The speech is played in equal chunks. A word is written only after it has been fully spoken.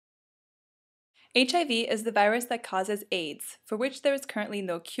HIV is the virus that causes AIDS, for which there is currently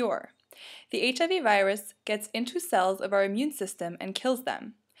no cure. The HIV virus gets into cells of our immune system and kills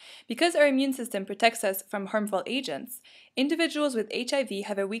them. Because our immune system protects us from harmful agents, individuals with HIV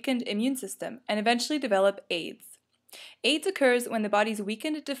have a weakened immune system and eventually develop AIDS. AIDS occurs when the body's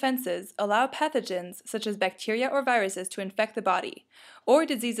weakened defenses allow pathogens such as bacteria or viruses to infect the body, or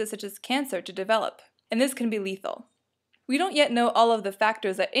diseases such as cancer to develop, and this can be lethal. We don't yet know all of the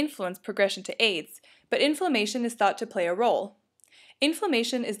factors that influence progression to AIDS, but inflammation is thought to play a role.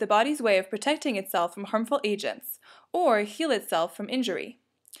 Inflammation is the body's way of protecting itself from harmful agents, or heal itself from injury.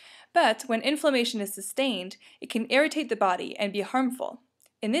 But when inflammation is sustained, it can irritate the body and be harmful,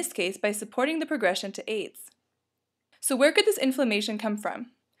 in this case by supporting the progression to AIDS. So where could this inflammation come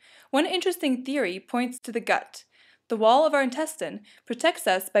from? One interesting theory points to the gut. The wall of our intestine protects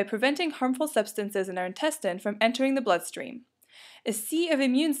us by preventing harmful substances in our intestine from entering the bloodstream. A sea of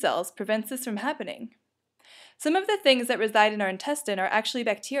immune cells prevents this from happening. Some of the things that reside in our intestine are actually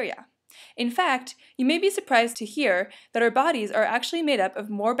bacteria. In fact, you may be surprised to hear that our bodies are actually made up of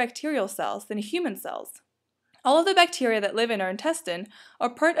more bacterial cells than human cells. All of the bacteria that live in our intestine are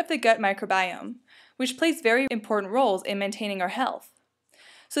part of the gut microbiome, which plays very important roles in maintaining our health.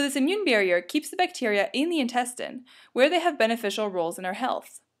 So this immune barrier keeps the bacteria in the intestine, where they have beneficial roles in our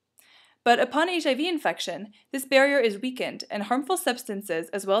health. But upon HIV infection, this barrier is weakened and harmful substances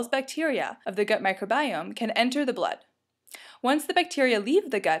as well as bacteria of the gut microbiome can enter the blood. Once the bacteria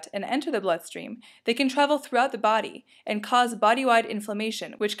leave the gut and enter the bloodstream, they can travel throughout the body and cause body-wide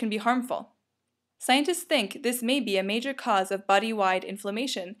inflammation, which can be harmful. Scientists think this may be a major cause of body-wide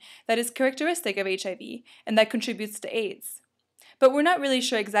inflammation that is characteristic of HIV and that contributes to AIDS. But we're not really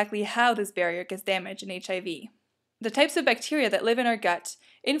sure exactly how this barrier gets damaged in HIV. The types of bacteria that live in our gut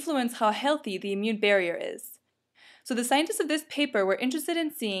influence how healthy the immune barrier is. So the scientists of this paper were interested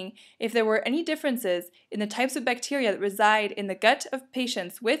in seeing if there were any differences in the types of bacteria that reside in the gut of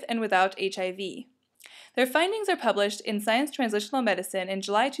patients with and without HIV. Their findings are published in Science Translational Medicine in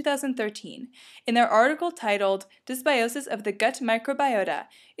July 2013 in their article titled Dysbiosis of the Gut Microbiota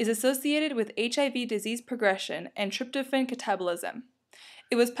is Associated with HIV Disease Progression and Tryptophan Catabolism.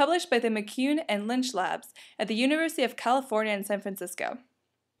 It was published by the McCune and Lynch labs at the University of California in San Francisco.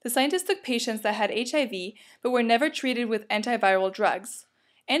 The scientists took patients that had HIV but were never treated with antiviral drugs,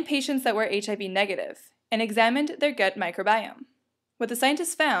 and patients that were HIV negative, and examined their gut microbiome. What the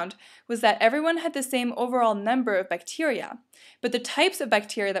scientists found was that everyone had the same overall number of bacteria, but the types of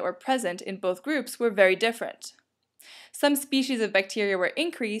bacteria that were present in both groups were very different. Some species of bacteria were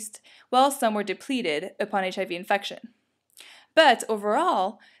increased, while some were depleted upon HIV infection. But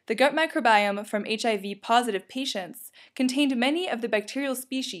overall, the gut microbiome from HIV-positive patients contained many of the bacterial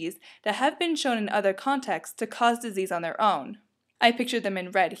species that have been shown in other contexts to cause disease on their own. I pictured them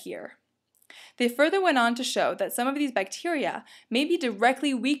in red here. They further went on to show that some of these bacteria may be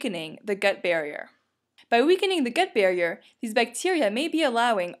directly weakening the gut barrier. By weakening the gut barrier, these bacteria may be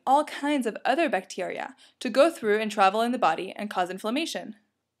allowing all kinds of other bacteria to go through and travel in the body and cause inflammation.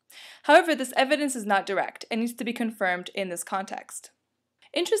 However, this evidence is not direct and needs to be confirmed in this context.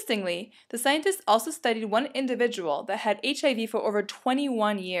 Interestingly, the scientists also studied one individual that had HIV for over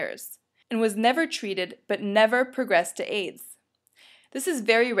 21 years and was never treated but never progressed to AIDS. This is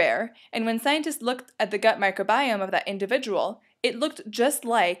very rare, and when scientists looked at the gut microbiome of that individual, it looked just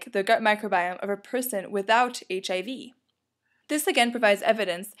like the gut microbiome of a person without HIV. This again provides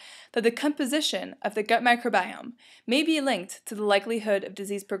evidence that the composition of the gut microbiome may be linked to the likelihood of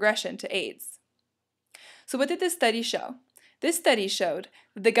disease progression to AIDS. So what did this study show? This study showed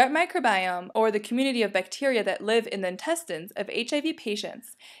that the gut microbiome, or the community of bacteria that live in the intestines of HIV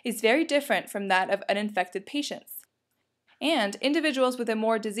patients, is very different from that of uninfected patients. And individuals with a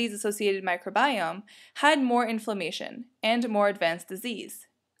more disease-associated microbiome had more inflammation and more advanced disease.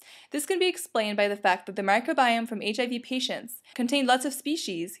 This can be explained by the fact that the microbiome from HIV patients contained lots of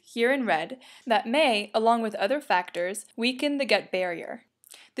species, here in red, that may, along with other factors, weaken the gut barrier.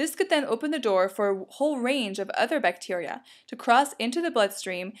 This could then open the door for a whole range of other bacteria to cross into the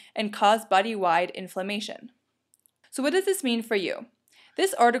bloodstream and cause body-wide inflammation. So what does this mean for you?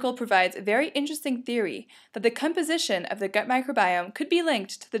 This article provides a very interesting theory that the composition of the gut microbiome could be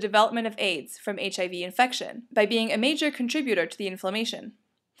linked to the development of AIDS from HIV infection by being a major contributor to the inflammation.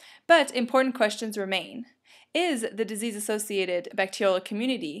 But important questions remain. Is the disease-associated bacterial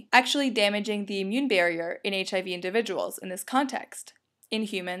community actually damaging the immune barrier in HIV individuals in this context, in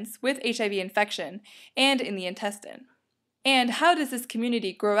humans with HIV infection, and in the intestine? And how does this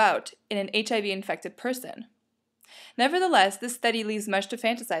community grow out in an HIV-infected person? Nevertheless, this study leaves much to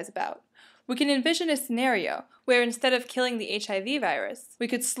fantasize about. We can envision a scenario where instead of killing the HIV virus, we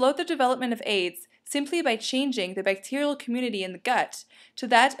could slow the development of AIDS simply by changing the bacterial community in the gut to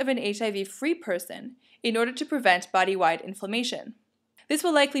that of an HIV-free person in order to prevent body-wide inflammation. This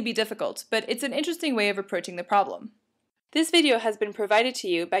will likely be difficult, but it's an interesting way of approaching the problem. This video has been provided to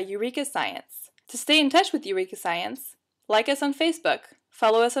you by Eureka Science. To stay in touch with Eureka Science, like us on Facebook,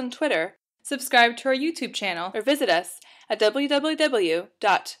 follow us on Twitter, subscribe to our YouTube channel, or visit us at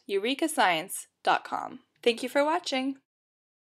www.eurekascience.com. Thank you for watching!